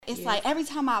It's like every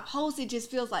time I post, it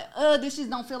just feels like, this just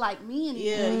don't feel like me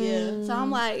anymore. Yeah. So I'm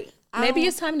like, maybe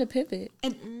it's time to pivot.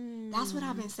 And that's what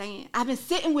I've been saying. I've been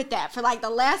sitting with that for like the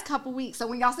last couple weeks. So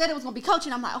when y'all said it was gonna be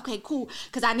coaching, I'm like, okay, cool,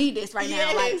 because I need this right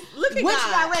now. Like, look at which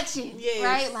God. direction?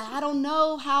 Right? Like, I don't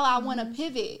know how I want to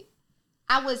pivot.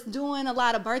 I was doing a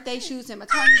lot of birthday shoots and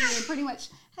maternity and pretty much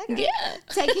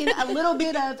taking a little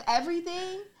bit of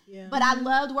everything. Yeah. But I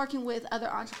loved working with other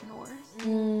entrepreneurs.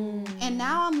 And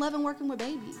now I'm loving working with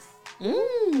babies.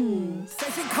 Say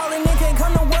she calling in, can't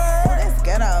come to work. Oh, that's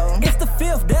ghetto. It's the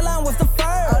 5th, deadline was the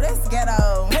 1st. Oh, that's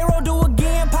ghetto. Payroll due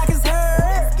again, pockets hurt. Oh,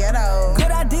 that's ghetto.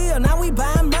 Good idea, now we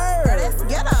buying merch. Oh, that's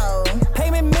ghetto.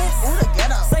 Payment missed. Ooh, the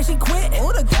ghetto. Say she quit.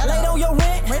 Ooh, the ghetto. Late on your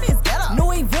rent. Rent is ghetto.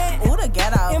 New event. Ooh, the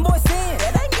ghetto. Invoice in.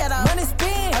 That ain't ghetto. Money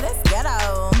spent. Oh, that's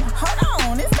ghetto.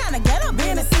 Hold on, it's kind of ghetto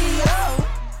being a CEO.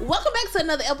 Welcome back to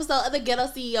another episode of the Ghetto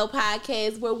CEO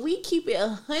Podcast, where we keep it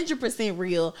 100%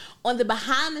 real on the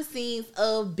behind the scenes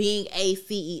of being a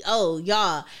CEO.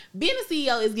 Y'all, being a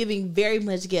CEO is giving very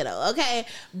much ghetto, okay?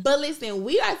 But listen,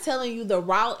 we are telling you the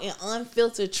raw and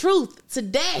unfiltered truth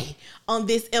today on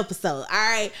this episode, all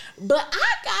right? But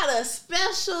I got a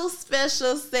special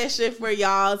session for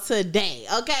y'all today,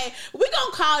 okay? We're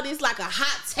gonna call this like a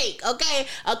hot take, okay?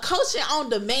 A coaching on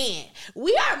demand.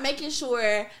 We are making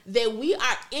sure that we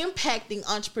are impacting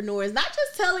entrepreneurs, not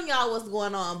just telling y'all what's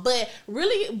going on, but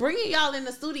really bringing y'all in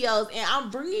the studios, and I'm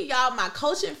bringing y'all my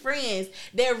coaching friends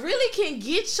that really can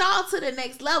get y'all to the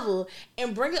next level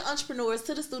and bringing entrepreneurs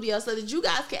to the studio so that you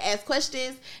guys can ask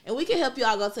questions and we can help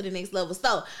y'all go to the next level.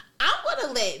 So I'm going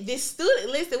to let this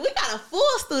studio, listen, we got a full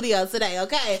studio today,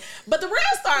 okay? But the real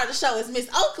star of the show is Miss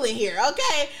Oakland here,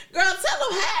 okay? Girl, tell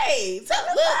them, hey. Tell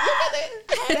them, look at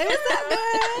it. Hey, what's up,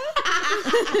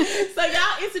 girl? So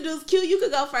y'all introduce, Q, you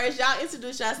could go first. Y'all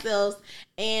introduce yourselves,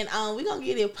 and we're going to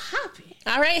get it popping.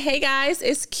 All right. Hey, guys.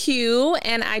 It's Q,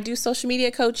 and I do social media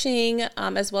coaching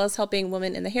as well as helping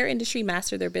women in the hair industry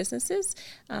master their businesses,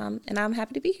 and I'm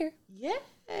happy to be here.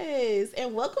 Yes,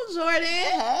 and welcome, Jordyn.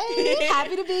 Hey,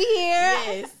 happy to be here.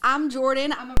 Yes. I'm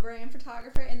Jordyn. I'm a brand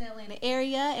photographer in the Atlanta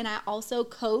area, and I also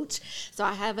coach. So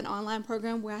I have an online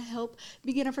program where I help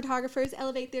beginner photographers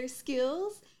elevate their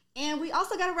skills. And we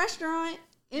also got a restaurant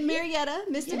in Marietta,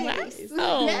 Mr. Davis.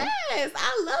 Oh. Yes,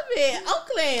 I love it.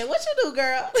 Oakland, what you do,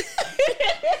 girl?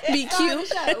 Be cute.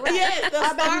 Show, right?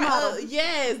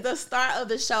 Yes, the start of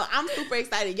the show. I'm super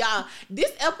excited, y'all.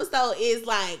 This episode is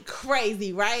like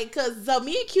crazy, right? Because so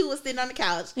me and Q was sitting on the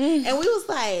couch, and we was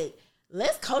like,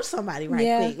 let's coach somebody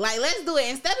quick. Like, let's do it.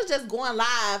 Instead of just going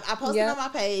live, I posted on my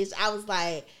page. I was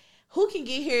like, who can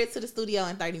get here to the studio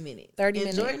in 30 minutes? 30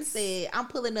 minutes. Jordyn said, I'm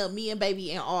pulling up me and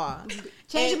baby and all.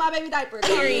 Changing my baby diaper.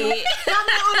 Period.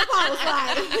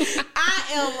 I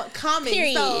am coming.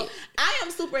 Period. So I am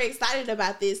super excited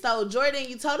about this. So Jordyn,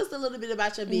 you told us a little bit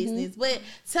about your business, but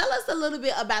tell us a little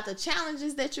bit about the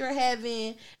challenges that you're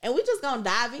having, and we're just going to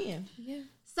dive in. Yeah.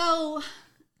 So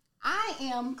I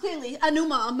am clearly a new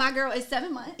mom. My girl is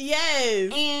 7 months.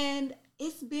 Yes. And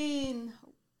it's been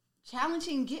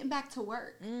challenging getting back to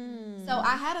work. So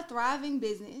I had a thriving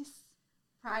business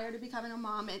prior to becoming a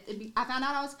mom. I found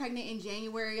out I was pregnant in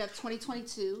January of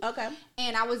 2022. Okay.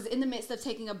 And I was in the midst of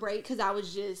taking a break because I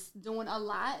was just doing a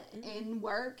lot in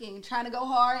work and trying to go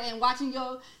hard and watching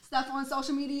your stuff on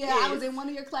social media. Yes. I was in one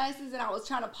of your classes and I was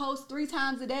trying to post 3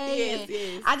 times a day.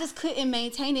 Yes. I just couldn't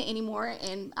maintain it anymore.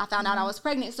 And I found out I was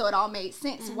pregnant, so it all made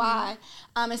sense why.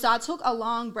 And so I took a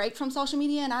long break from social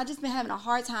media, and I just been having a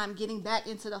hard time getting back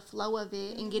into the flow of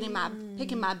it and getting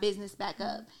picking my business back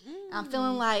up. I'm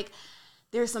feeling like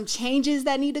there's some changes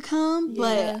that need to come,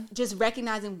 but just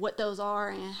recognizing what those are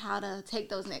and how to take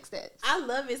those next steps. I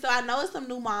love it. So I know it's some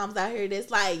new moms out here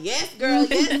that's like, yes, girl,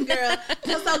 yes, girl.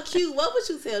 That's so cute. What would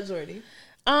you tell Jordyn?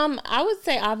 I would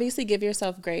say obviously give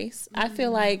yourself grace. I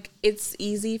feel like it's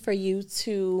easy for you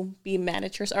to be mad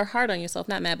at yourself, or hard on yourself,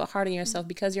 not mad, but hard on yourself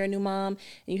because you're a new mom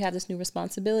and you have this new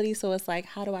responsibility. So it's like,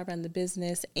 how do I run the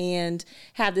business and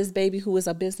have this baby who is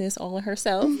a business all in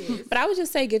herself? Yes. But I would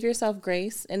just say give yourself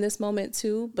grace in this moment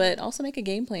too, but also make a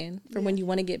game plan for when you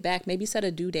want to get back. Maybe set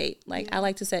a due date. Like I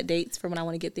like to set dates for when I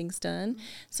want to get things done.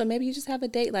 So maybe you just have a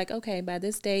date like, okay, by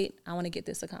this date, I want to get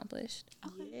this accomplished.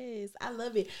 Yes, I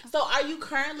love it. So are you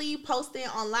currently posting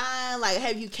online? Like,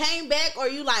 have you came back, or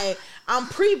you like, I'm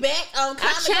pre-back? I'm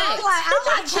kind of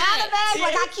I'm trying to back.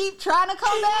 Like, I keep trying to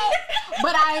come back,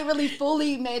 but I ain't really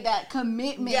fully made that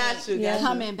commitment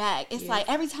coming back. It's like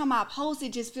every time I post,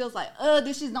 it just feels like,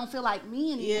 this just don't feel like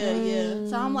me anymore.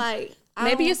 So I'm like,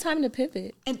 maybe it's time to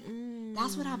pivot. And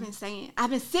That's what I've been saying. I've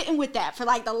been sitting with that for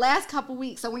like the last couple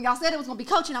weeks. So when y'all said it was going to be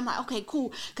coaching, I'm like, okay,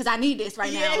 cool. Because I need this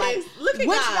right now. Like, look at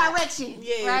which God. direction?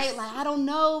 Yes. Right? Like, I don't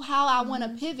know how I want to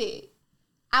pivot.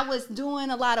 I was doing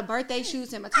a lot of birthday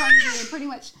shoots and maternity and pretty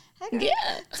much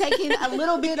taking a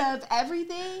little bit of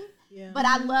everything. Yeah. But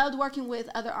I loved working with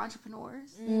other entrepreneurs.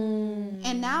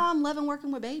 And now I'm loving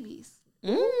working with babies.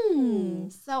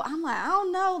 So I'm like, I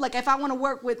don't know, like if I want to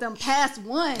work with them past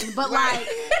one, but like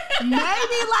maybe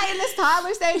like in this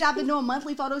toddler stage, I've been doing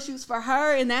monthly photo shoots for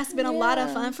her, and that's been a lot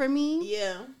of fun for me.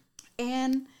 Yeah,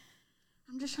 and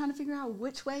I'm just trying to figure out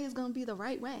which way is going to be the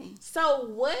right way. So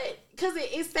what? Because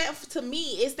it sounds to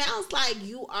me, it sounds like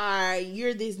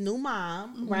you're this new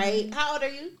mom, right? How old are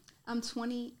you? I'm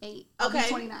 28. I'll be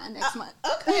 29 next month.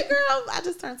 Okay, girl. I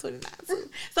just turned 29 too.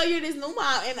 So you're this new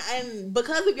mom, and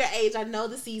because of your age, I know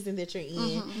the season that you're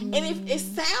in. And it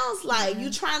sounds like you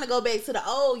trying to go back to the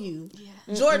old you.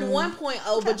 Yeah. Jordyn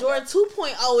 1.0, but Jordyn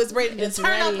 2.0 is ready to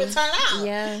turn up and turn out.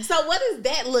 Yeah. So what does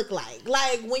that look like?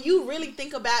 Like when you really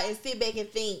think about and sit back and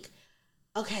think,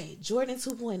 okay, Jordyn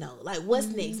 2.0. Like, what's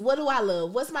next? What do I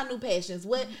love? What's my new passions?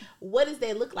 What does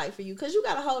that look like for you? Because you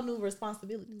got a whole new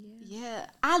responsibility. Yeah.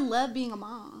 I love being a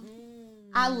mom.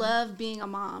 I love being a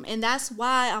mom. And that's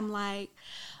why I'm like,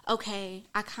 okay,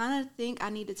 I kind of think I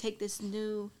need to take this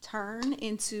new turn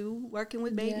into working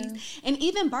with babies and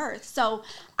even birth. So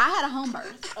I had a home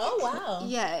birth. Oh, wow.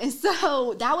 Yeah. And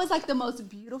so that was like the most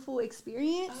beautiful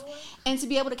experience. Oh, wow. And to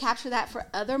be able to capture that for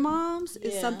other moms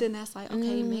is something that's like,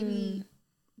 okay, maybe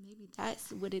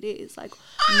that's what it is. Like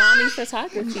mommy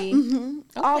photography. Okay.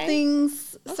 All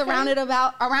things surrounded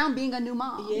around being a new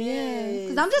mom. Yes.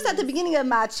 Because I'm just at the beginning of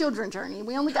my children journey.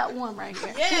 We only got one right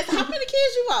here. Yes. How many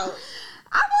kids you want?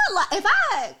 I would like, if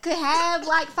I could have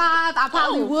like 5, I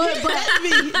probably would. But that's me.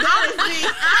 That is me.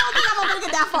 I don't think I'm gonna make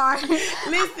it that far.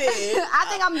 Listen, I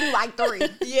think I'm gonna do like 3.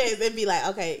 Yes, it'd be like,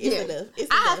 okay, it's enough.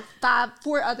 I have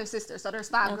 4 other sisters, so there's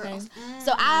 5 girls.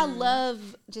 So I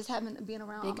love just being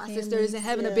around all my sisters and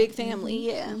having a big family.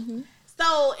 Yeah.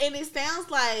 So, and it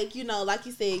sounds like, you know, like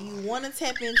you said, you want to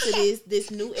tap into this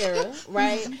new era,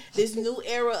 right? This new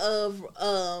era of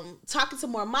talking to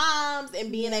more moms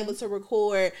and being able to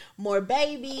record more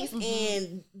babies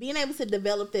and being able to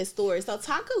develop that story. So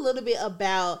talk a little bit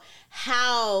about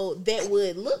how that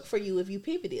would look for you if you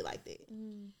pivoted like that.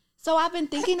 So I've been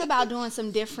thinking about doing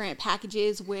some different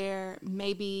packages where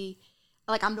maybe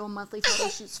like I'm doing monthly photo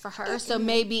shoots for her. So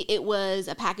maybe it was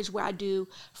a package where I do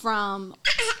from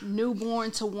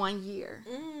newborn to 1 year,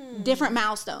 different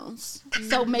milestones.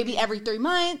 So maybe every 3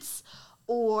 months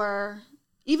or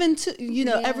even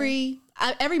every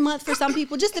month for some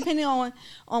people, just depending on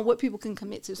what people can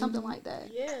commit to, something like that.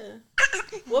 Yeah.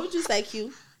 What would you say,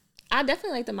 Q? I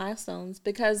definitely like the milestones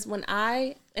because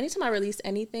anytime I release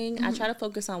anything, I try to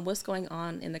focus on what's going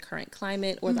on in the current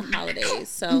climate or the holidays.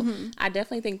 So I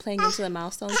definitely think playing into the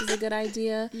milestones is a good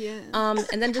idea. Yeah.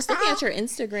 And then just looking at your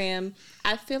Instagram,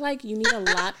 I feel like you need a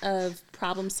lot of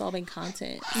problem-solving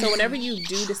content. So whenever you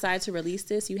do decide to release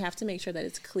this, you have to make sure that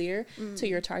it's clear to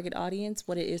your target audience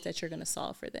what it is that you're going to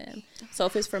solve for them. So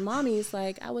if it's for mommies,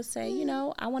 like I would say,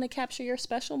 I want to capture your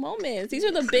special moments. These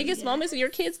are the biggest moments in your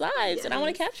kids' lives, and I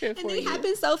want to capture it for you. And they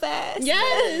happen so fast.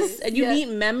 Yes. And you need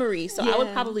memories. So I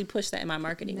would probably push that in my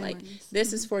marketing. Memories. Like,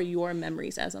 this is for your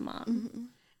memories as a mom.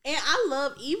 And I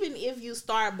love, even if you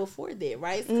start before that,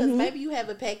 right? Because maybe you have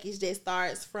a package that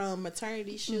starts from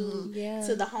maternity shoot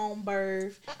to the home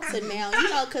birth to now,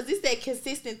 because it's that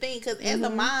consistent thing. Because as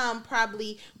a mom,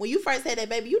 probably when you first had that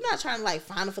baby, you're not trying to like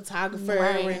find a photographer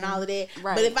and all of that.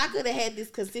 Right. But if I could have had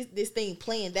this thing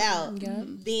planned out,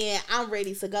 then I'm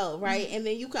ready to go, right? And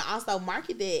then you can also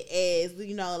market that as,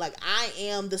 like I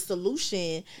am the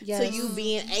solution to you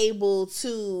being able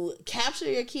to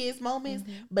capture your kids' moments,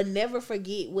 but never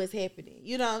forget what's happening.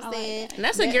 You know what I'm saying? And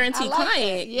that's a guaranteed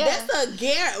client. That's a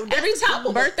guarantee. Every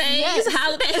time birthdays,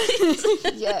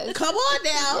 holidays. Yes. Come on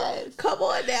now. Yes. Come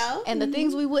on now. And the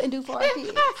things we wouldn't do for our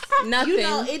kids. Nothing.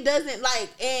 It doesn't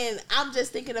and I'm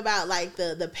just thinking about like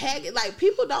the package. Like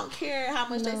people don't care how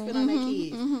much they spend on their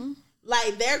kids.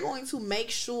 Like they're going to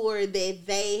make sure that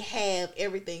they have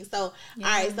everything. So all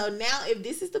right. So now if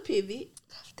this is the pivot.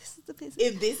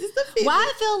 If this is the pivot. Why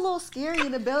I feel a little scary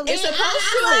in the building? It's supposed to.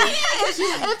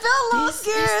 It felt a little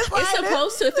scary. It's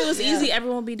supposed to. If it was easy,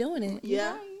 everyone would be doing it.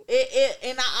 Yeah.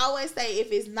 And I always say,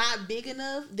 if it's not big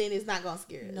enough, then it's not gonna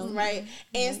scare us, right?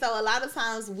 And so a lot of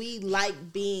times we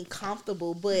like being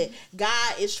comfortable, but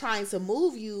God is trying to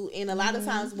move you, and a lot of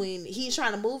times when He's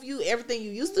trying to move you, everything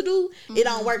you used to do, it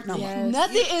don't work no more.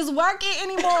 Nothing is working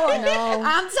anymore. No.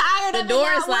 I'm tired of The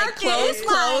door it is like working.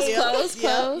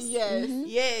 close. Yes.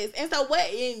 Yes. And so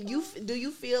what do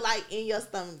you feel like in your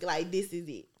stomach, like this is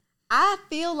it? I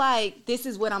feel like this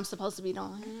is what I'm supposed to be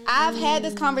doing. I've had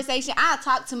this conversation. I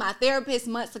talked to my therapist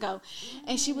months ago,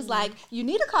 and she was like, you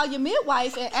need to call your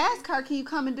midwife and ask her, can you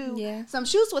come and do some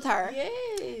shoots with her?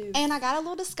 Yes. And I got a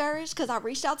little discouraged because I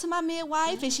reached out to my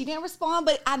midwife, and she didn't respond,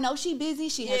 but I know she's busy.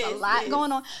 She has a lot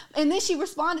going on. And then she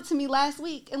responded to me last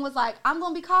week and was like, I'm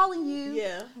going to be calling you.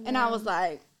 Yeah. And I was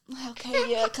like, okay,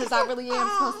 yeah, because I really am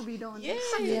supposed to be doing this.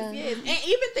 Yes. And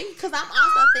even because I'm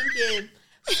also thinking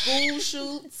school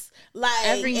shoots, like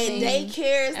Everything. and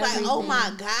daycares, like oh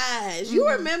my gosh, you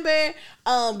remember?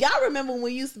 Y'all remember when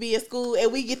we used to be in school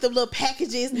and we get them little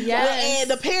packages, and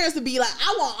the parents would be like,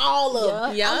 I want all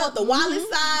of them. I want the wallet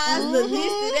size, the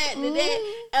this, the that, the that.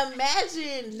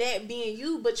 Imagine that being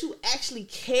you, but you actually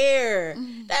care.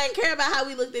 They didn't care about how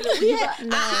we looked at it. We had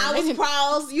our eyes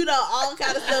crossed, all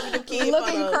kind of stuff in the kids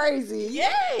Looking crazy.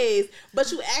 Yes,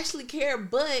 but you actually care.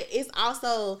 But it's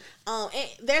also and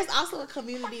there's also a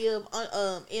community of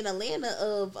in Atlanta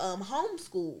of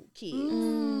homeschool kids,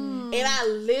 and I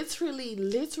literally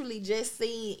just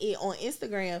seen it on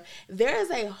Instagram. There is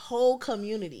a whole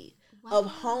community of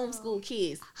homeschool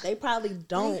kids. They probably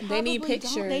don't. They need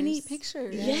pictures. They need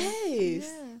pictures. Yes.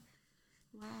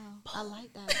 Yeah. Wow. I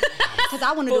like that. Because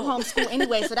I want to do homeschool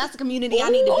anyway, so that's the community I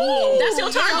need to be in. That's your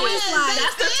target. So it's like,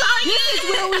 That's the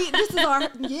target. this is our,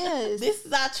 yes. This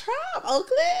is our tribe,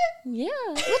 Oakland. Yeah.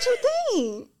 What you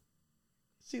think?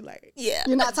 She like, Yeah.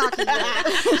 You're not talking about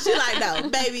she like, no,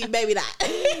 baby not.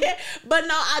 But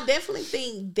no, I definitely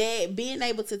think that being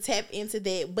able to tap into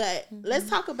that. But let's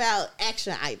talk about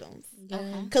action items.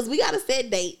 Because we got to set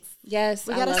dates. Yes.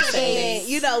 We gotta say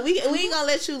And, we ain't gonna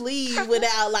let you leave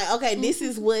without like, okay, this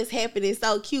is what's happening.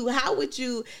 So cute. How would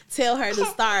you tell her to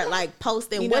start like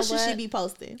posting? What should she be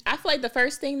posting? I feel like the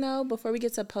first thing though, before we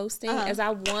get to posting, is I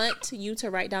want you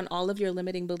to write down all of your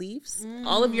limiting beliefs,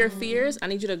 all of your fears. I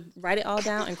need you to write it all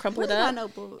down and crumple it up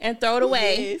and throw it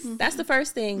away. Yes. That's the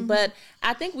first thing. But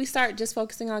I think we start just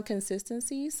focusing on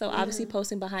consistency. So obviously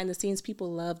posting behind the scenes,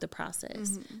 people love the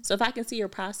process. So if I can see your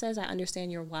process, I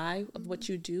understand your why of what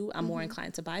you do, I'm more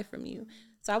inclined to buy from you.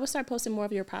 So I would start posting more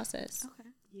of your process. Okay.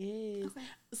 Yes. Okay.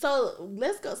 So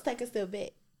let's go take a step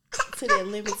back to the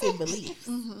limited beliefs.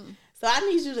 So I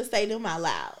need you to say them out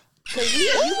loud. Cause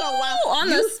you gonna walk on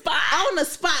the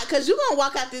spot. Cause you gonna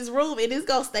walk out this room and it's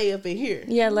gonna stay up in here.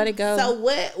 Yeah, let it go. So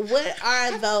what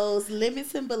are those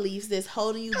limiting beliefs that's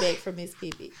holding you back from Miss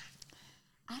Pivot?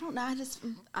 I don't know.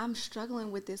 I'm struggling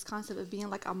with this concept of being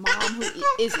like a mom who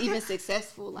is even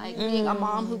successful. Like being a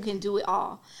mom who can do it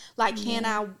all. Like, can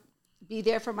I be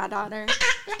there for my daughter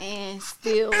and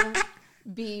still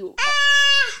be...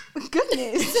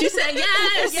 Goodness. She said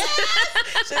yes. She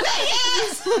said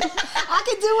yes. I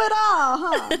can do it all,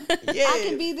 huh? Yes. I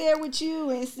can be there with you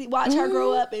and watch her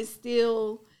grow up and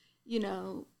still,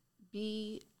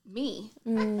 be me.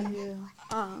 Yeah.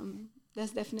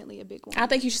 That's definitely a big one. I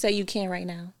think you should say you can right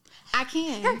now. I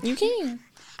can. You can.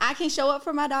 I can show up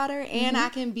for my daughter and I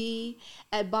can be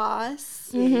a boss.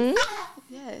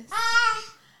 Yes.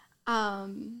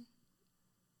 I'm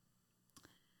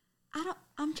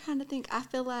trying to think. I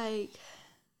feel like,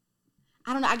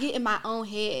 I don't know, I get in my own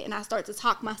head and I start to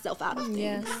talk myself out of things.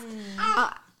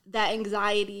 Yes. That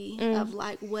anxiety of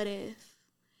like, what if?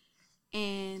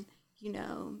 And,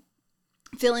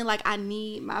 feeling like I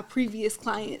need my previous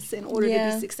clients in order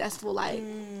to be successful, like,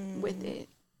 with it.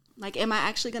 Like, am I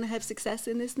actually going to have success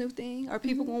in this new thing? Are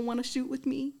people going to want to shoot with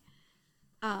me?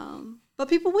 But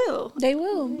people will. They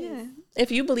will. Yeah. If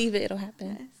you believe it, it'll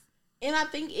happen. Yes. And I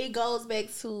think it goes back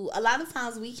to a lot of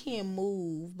times we can't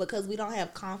move because we don't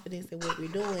have confidence in what we're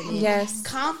doing. And yes.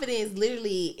 confidence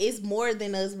literally is more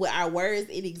than us with our words.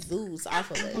 It exudes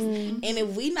off of us. And if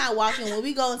we not walking, when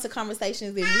we go into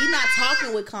conversations, if we not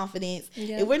talking with confidence,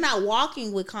 if we're not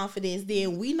walking with confidence,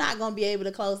 then we not going to be able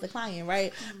to close the client,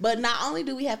 right? But not only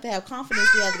do we have to have confidence,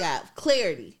 we have to have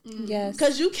clarity. Yes.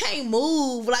 Because you can't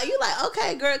move. Like, you like,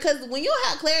 okay, girl, because when you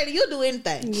have clarity, you'll do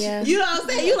anything. Yeah. You know what I'm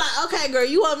saying? You like, okay, girl,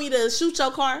 you want me to shoot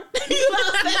your car? You know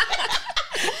what I'm saying?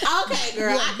 Okay,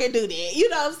 girl, I can do that. You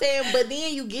know what I'm saying? But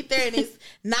then you get there and it's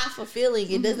not fulfilling.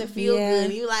 It doesn't feel good.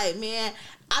 And you like, man,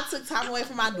 I took time away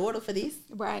from my daughter for this.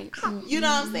 Right. You know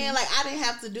what I'm saying? Like, I didn't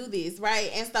have to do this,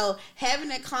 right? And so having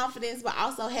that confidence, but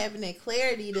also having that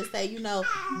clarity to say, you know,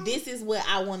 this is what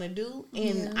I want to do,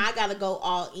 and I got to go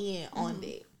all in on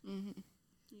that. Mm-hmm.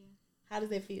 Yeah. How does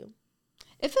that feel?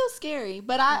 It feels scary,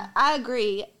 but I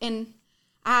agree. And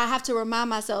I have to remind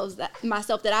myself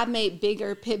that I've made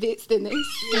bigger pivots than this.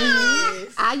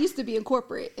 Yes. I used to be in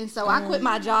corporate, and so I quit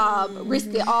my job,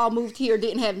 risked it all, moved here,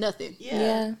 didn't have nothing.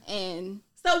 Yeah. And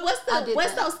so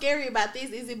what's so scary about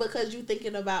this? Is it because you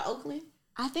thinking about Oakland?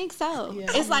 I think so. Yeah.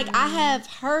 It's like I have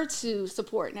her to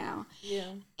support now. Yeah.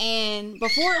 And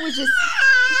before it was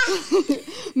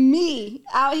just me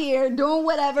out here doing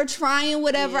whatever, trying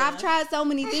whatever. Yeah. I've tried so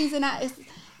many things, and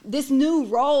this new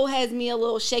role has me a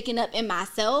little shaken up in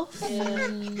myself. Yeah.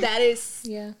 That is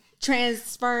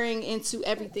transferring into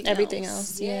everything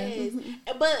else. Yes.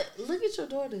 But look at your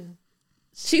daughter.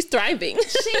 She's thriving.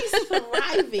 She's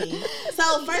thriving.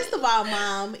 So first of all,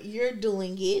 Mom, you're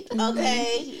doing it,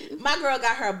 okay? My girl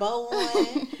got her bow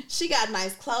on. She got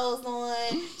nice clothes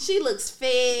on. She looks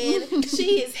fed.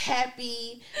 She is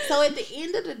happy. So at the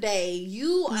end of the day,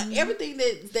 you everything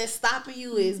that's stopping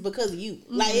you is because of you.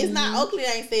 Like, it's not Oakland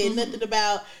ain't saying nothing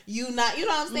about you not. You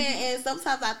know what I'm saying? And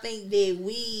sometimes I think that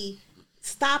we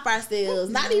stop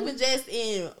ourselves, not even just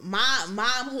in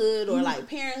momhood or like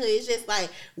parenthood. It's just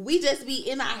like we just be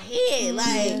in our head,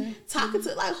 like talking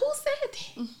to like, who said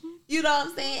that? You know what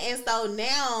I'm saying? And so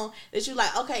now that you're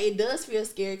like, okay, it does feel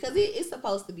scary because it's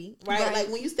supposed to be, right? Like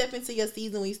when you step into your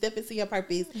season, when you step into your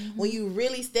purpose, when you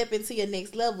really step into your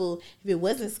next level, if it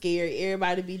wasn't scary,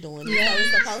 everybody be doing it. So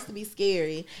it's supposed to be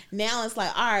scary. Now it's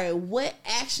like, all right, what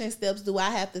action steps do I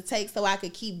have to take so I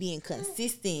could keep being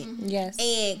consistent? Yes.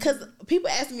 And because people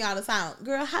ask me all the time,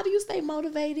 girl, how do you stay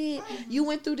motivated? You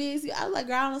went through this. I was like,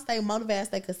 girl, I don't stay motivated, I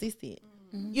stay consistent.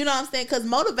 You know what I'm saying? Because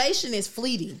motivation is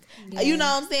fleeting. Yeah. You know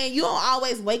what I'm saying? You don't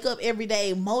always wake up every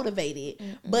day motivated.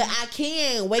 But I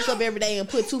can wake up every day and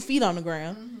put 2 feet on the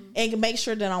ground and make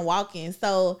sure that I'm walking.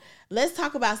 So let's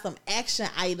talk about some action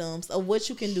items of what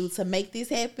you can do to make this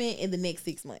happen in the next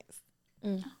 6 months.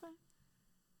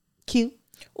 Cute.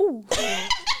 Ooh.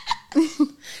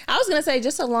 I was going to say,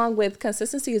 just along with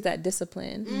consistency is that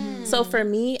discipline. So for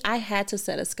me, I had to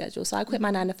set a schedule. So I quit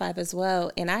my 9 to 5 as well.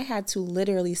 And I had to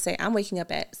literally say, I'm waking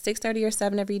up at 6:30 or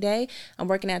 7 every day. I'm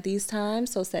working at these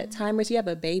times. So set timers. You have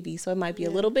a baby, so it might be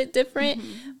a little bit different,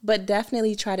 but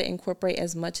definitely try to incorporate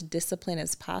as much discipline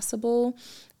as possible.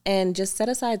 And just set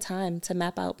aside time to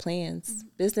map out plans,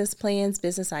 business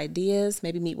ideas,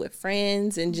 maybe meet with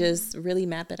friends and just really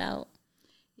map it out.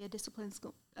 Yeah, discipline's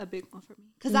a big one for me.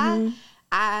 Because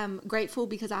I'm grateful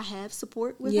because I have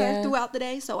support with her throughout the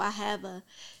day. So I have a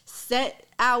set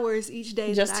hours each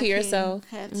day just that to I yourself.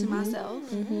 Can have to myself.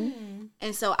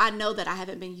 And so I know that I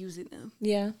haven't been using them.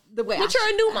 Yeah. The way but you're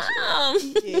a new mom.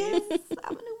 Yes,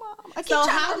 I'm a new mom. So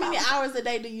how many hours a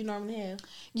day do you normally have?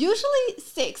 Usually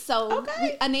 6. So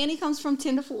a nanny comes from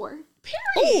 10 to 4.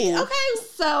 Period. Ooh. Okay.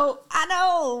 So I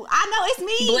know it's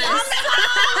me. Bless.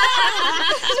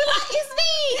 It's me.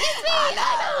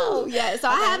 I know. Yeah. So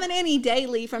I have a nanny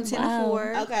daily from 10 to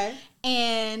 4. Okay.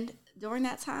 And during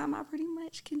that time, I pretty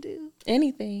much can do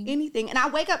anything. And I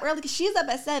wake up early because she's up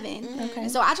at 7. Okay.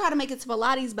 And so I try to make it to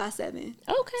Pilates by 7.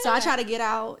 Okay. So I try to get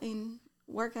out and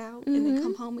work out and then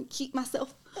come home and keep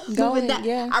myself going. That.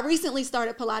 Yeah. I recently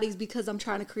started Pilates because I'm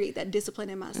trying to create that discipline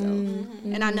in myself.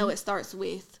 And I know it starts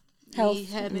with health. Me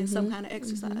having some kind of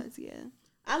exercise. Yeah.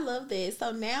 I love that.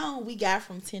 So now we got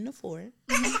from 10 to 4.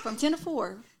 From 10 to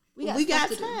 4. We got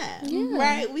time. Yeah.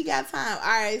 Right? We got time. All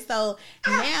right. So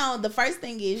now the first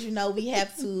thing is, we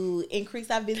have to increase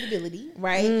our visibility,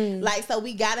 right? Like, so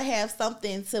we got to have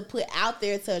something to put out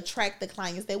there to attract the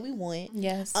clients that we want.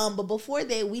 Yes. But before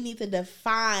that, we need to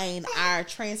define our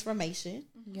transformation.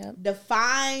 Yep.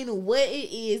 Define what it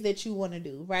is that you want to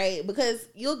do, right? Because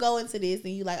you'll go into this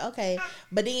and you're like, okay,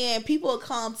 but then people will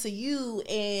come to you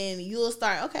and you'll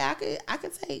start, okay, I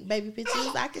could take baby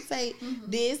pictures, I could take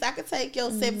this, I could take your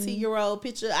 17-year-old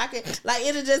picture, I could, like,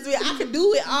 it'll just be, I could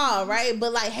do it all, right?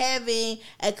 But like having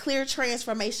a clear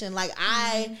transformation, like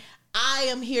I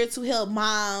am here to help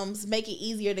moms make it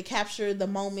easier to capture the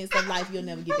moments of life you'll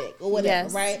never get back or whatever,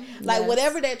 right? Like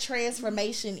whatever that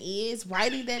transformation is,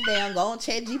 writing that down, go on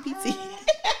ChatGPT.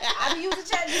 I be using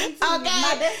ChatGPT. Okay.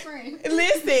 My best friend.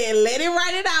 Listen, let it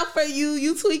write it out for you.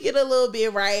 You tweak it a little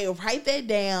bit, right? Write that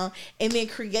down and then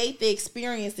create the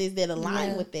experiences that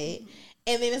align with that.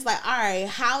 And then it's like, all right,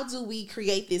 how do we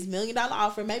create this $1 million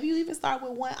offer? Maybe you even start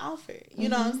with one offer. You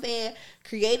know what I'm saying?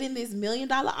 Creating this $1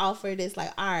 million offer that's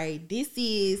like, all right, this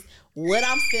is what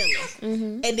I'm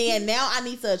selling. And then now I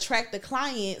need to attract the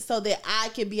client so that I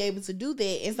can be able to do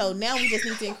that. And so now we just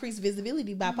need to increase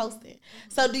visibility by posting.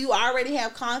 So do you already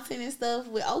have content and stuff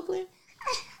with Oakland?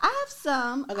 I have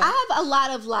some. Okay. I have a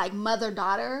lot of like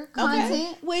mother-daughter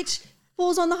content, which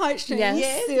pulls on the heartstrings.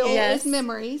 Yes. Still, it's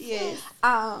memories. Yes.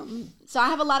 So I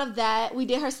have a lot of that. We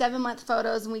did her 7-month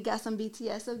photos, and we got some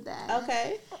BTS of that.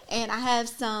 Okay. And I have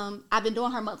some. I've been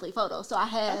doing her monthly photos, so I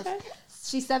have.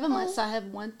 She's 7 months, so I have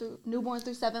one through newborn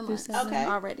through 7 months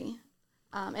already.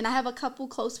 And I have a couple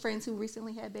close friends who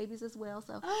recently had babies as well,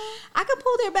 so I could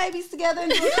pull their babies together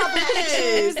and do a couple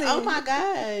pictures. Oh my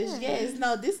gosh. Yes.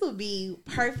 No, this would be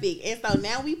perfect. And so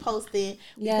now we posting.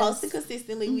 We posting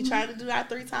consistently. We try to do our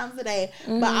 3 times a day.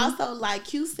 But also, like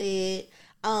Q said,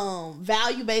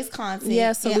 value-based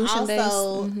content, solution-based, and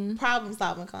also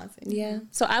problem-solving content. Yeah.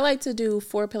 So I like to do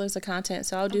 4 pillars of content.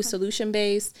 So I'll do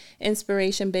solution-based,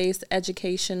 inspiration-based,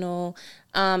 educational,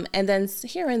 and then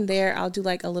here and there I'll do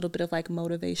like a little bit of like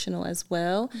motivational as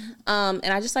well. And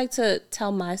I just like to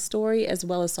tell my story as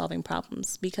well as solving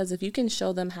problems, because if you can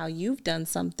show them how you've done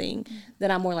something,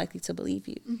 then I'm more likely to believe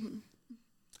you.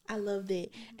 I love that.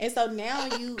 And so now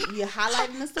you're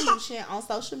highlighting the solution on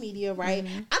social media, right?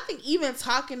 I think even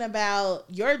talking about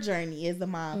your journey as a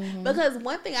mom, because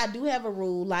one thing I do have a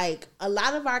rule, like a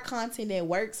lot of our content that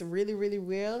works really, really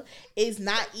well is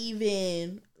not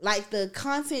even like the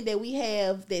content that we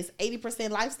have that's 80%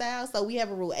 lifestyle. So we have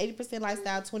a rule, 80%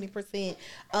 lifestyle, 20%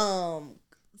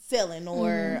 selling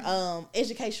or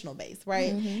educational based,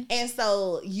 right? And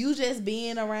so you just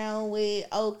being around with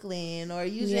Oakland, or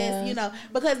you just, you know,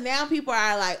 because now people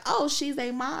are like, oh, she's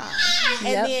a mom.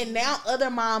 And then now other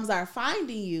moms are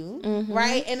finding you,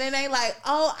 right? And then they like,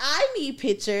 oh, I need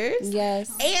pictures. Yes.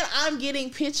 And I'm getting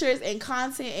pictures and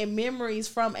content and memories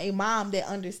from a mom that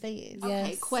understands.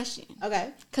 Okay, question.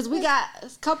 Okay. Because we got a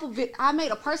couple, I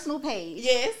made a personal page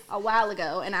a while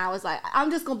ago, and I was like,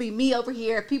 I'm just going to be me over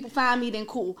here. If people find me, then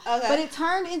cool. Okay. But it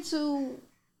turned into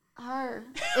her.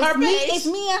 It's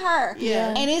me and her.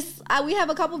 Yeah. And we have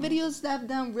a couple videos that have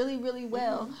done really, really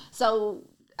well. So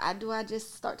I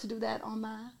just start to do that on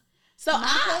my. So and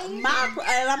I'm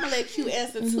gonna let Q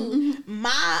answer too.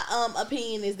 My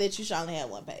opinion is that you should only have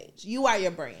one page. You are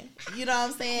your brand. You know what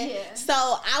I'm saying? Yeah. So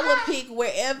I would pick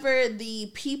wherever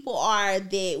the people are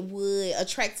that would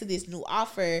attract to this new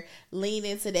offer, lean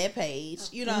into that page.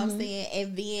 You know what I'm saying?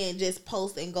 And then just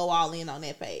post and go all in on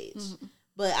that page.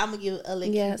 But I'm gonna give a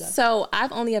link. Yeah. So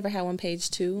I've only ever had one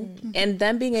page too, and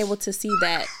then being able to see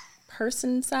that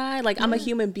person side, like I'm a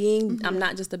human being. I'm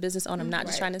not just a business owner. I'm not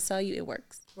just trying to sell you. It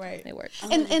works. Right. It works.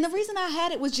 And the reason I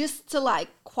had it was just to like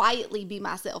quietly be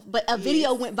myself. But a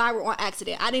video went viral on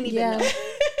accident. I didn't even know.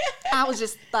 I was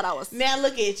just thought I was. Now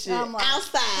look at you like,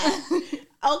 outside.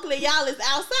 Oakland, y'all is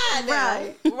outside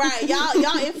now. Right.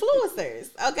 Y'all influencers.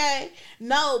 Okay.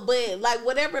 No, but like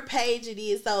whatever page it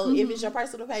is. So if it's your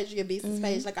personal page or your business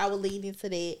page, like I would lean into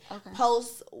that. Okay.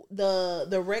 Post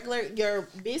the regular your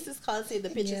business content, the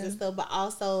pictures and stuff, but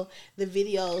also the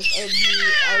videos of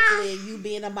you, Oakland, you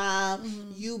being a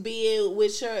mom, you being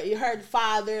with her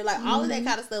father, like all of that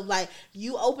kind of stuff. Like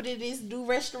you opening this new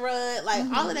restaurant, like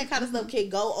all of that kind of stuff can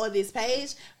go on this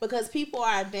page because people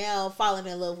are now falling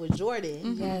in love with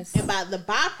Jordyn. Yes. And by the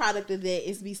byproduct of that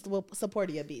is be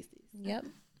supporting your business. Yep.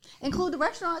 Include the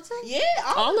restaurant too? Yeah,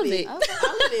 all of it. Okay. All of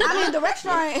it. I mean, the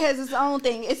restaurant has its own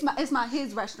thing. It's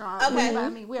his restaurant. Okay. I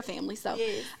mean, we're a family, so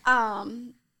yes.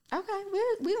 Okay,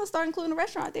 we're gonna start including the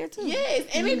restaurant there too. Yes,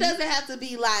 and it doesn't have to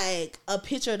be like a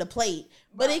picture of the plate,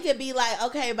 but it could be like,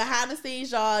 okay, behind the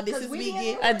scenes, y'all, this is me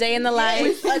getting a day in the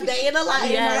life, a day in the life,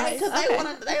 right?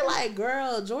 Because they like,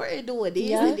 girl, Jordyn doing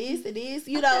this and this and this,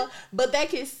 you know. But they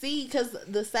can see because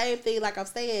the same thing, like I'm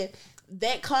saying,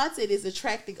 that content is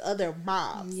attracting other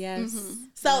moms. Yes.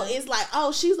 So it's like,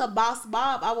 oh, she's a boss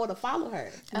mom. I want to follow her.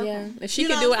 Okay. Yeah. If she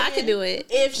could do it, I could do it.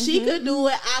 If she could do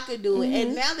it, I could do it.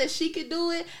 And now that she could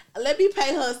do it, let me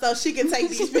pay her so she can take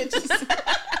these pictures.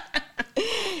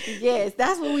 Yes,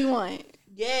 that's what we want.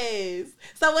 Yes.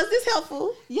 So was this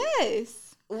helpful? Yes.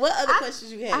 What other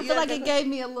questions you had? I feel like it gave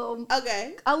me a little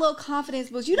confidence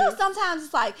boost. You know, sometimes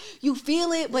it's like you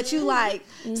feel it, but you like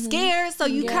scared, so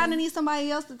you kind of need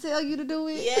somebody else to tell you to do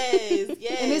it. Yes.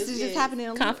 And this is just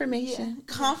happening. Confirmation.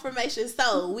 Confirmation.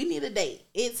 So we need a date.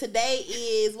 Today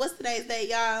is, what's today's date,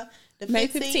 y'all? May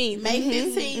 15th. May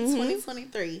 15th,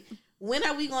 2023. When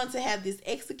are we going to have this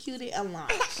executed and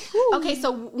launched? Okay,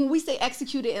 so when we say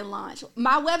executed and launched,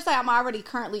 my website I'm already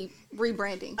currently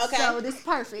rebranding. Okay. So this is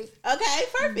perfect. Okay,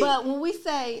 perfect. But when we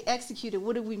say executed,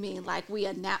 what do we mean? Like do we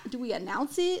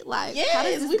announce it? Like how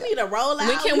does yes, this we go? need a rollout.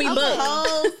 When can we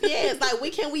book? Yes, like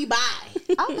when can we buy?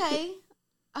 Okay.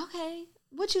 Okay.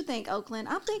 What you think, Oakland?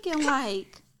 I'm thinking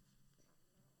like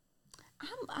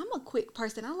I'm a quick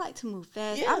person. I like to move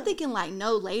fast. Yeah. I'm thinking like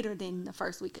no later than the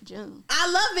first week of June. I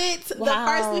love it. Wow. The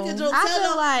first week of June.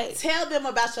 Tell them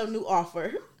about your new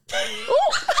offer.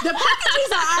 The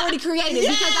packages are already created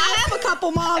because I have a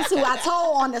couple moms who I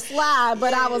told on the slide,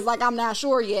 but I was like, I'm not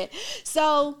sure yet.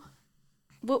 So,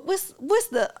 what's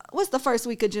the first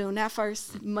week of June? That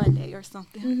first Monday or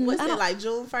something? Mm-hmm. What's it like?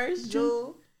 June 1st?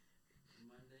 June?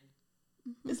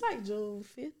 Mm-hmm. It's like June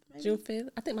 5th. Maybe? June 5th.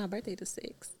 I think my birthday is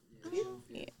 6th.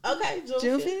 Yeah. Okay,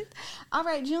 June 5th. All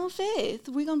right, June 5th.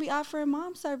 We're going to be offering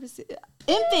mom services,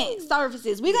 infant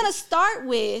services. We're going to start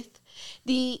with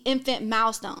the infant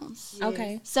milestones. Yes.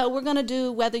 Okay. So we're going to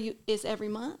do whether it's every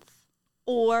month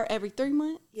or every 3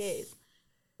 months. Yes.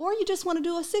 Or you just want to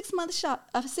do a 6 month shot,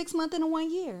 a 6 month and a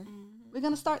 1 year. Mm-hmm. We're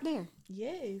going to start there.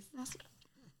 Yes.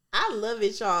 I love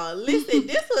it, y'all. Listen,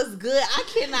 this was good. I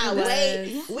cannot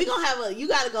wait. We're going to have you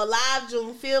got to go live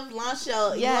June 5th, launch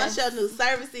your new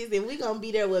services, and we're going to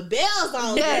be there with bells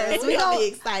on. Yes. We're going to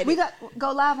be excited. We got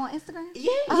go live on Instagram?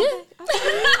 Yeah. Okay. I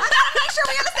got to make sure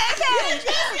we on the same page.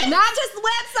 Not just the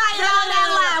website and all that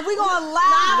live. We're going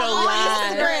live on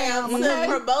Instagram. To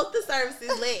promote the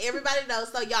services, let everybody know.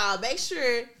 So, y'all, make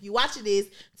sure you watching this.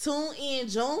 Tune in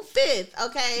June 5th,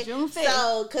 okay? June 5th.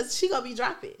 So, because she going to be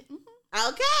dropping.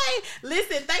 Okay.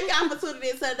 Listen, thank y'all for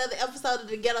tuning in to another episode of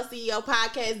the Ghetto CEO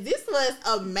podcast. This was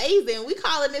amazing. We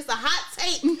calling this a hot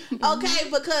take, okay?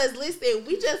 Because, listen,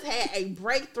 we just had a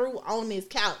breakthrough on this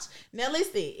couch. Now,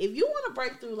 listen, if you want a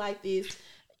breakthrough like this,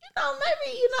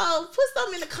 maybe, put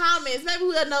something in the comments. Maybe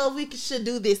we'll know if we should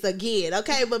do this again,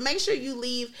 okay? But make sure you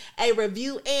leave a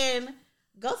review and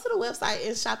go to the website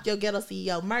and shop your Ghetto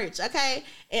CEO merch, okay?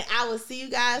 And I will see you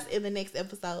guys in the next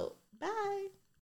episode.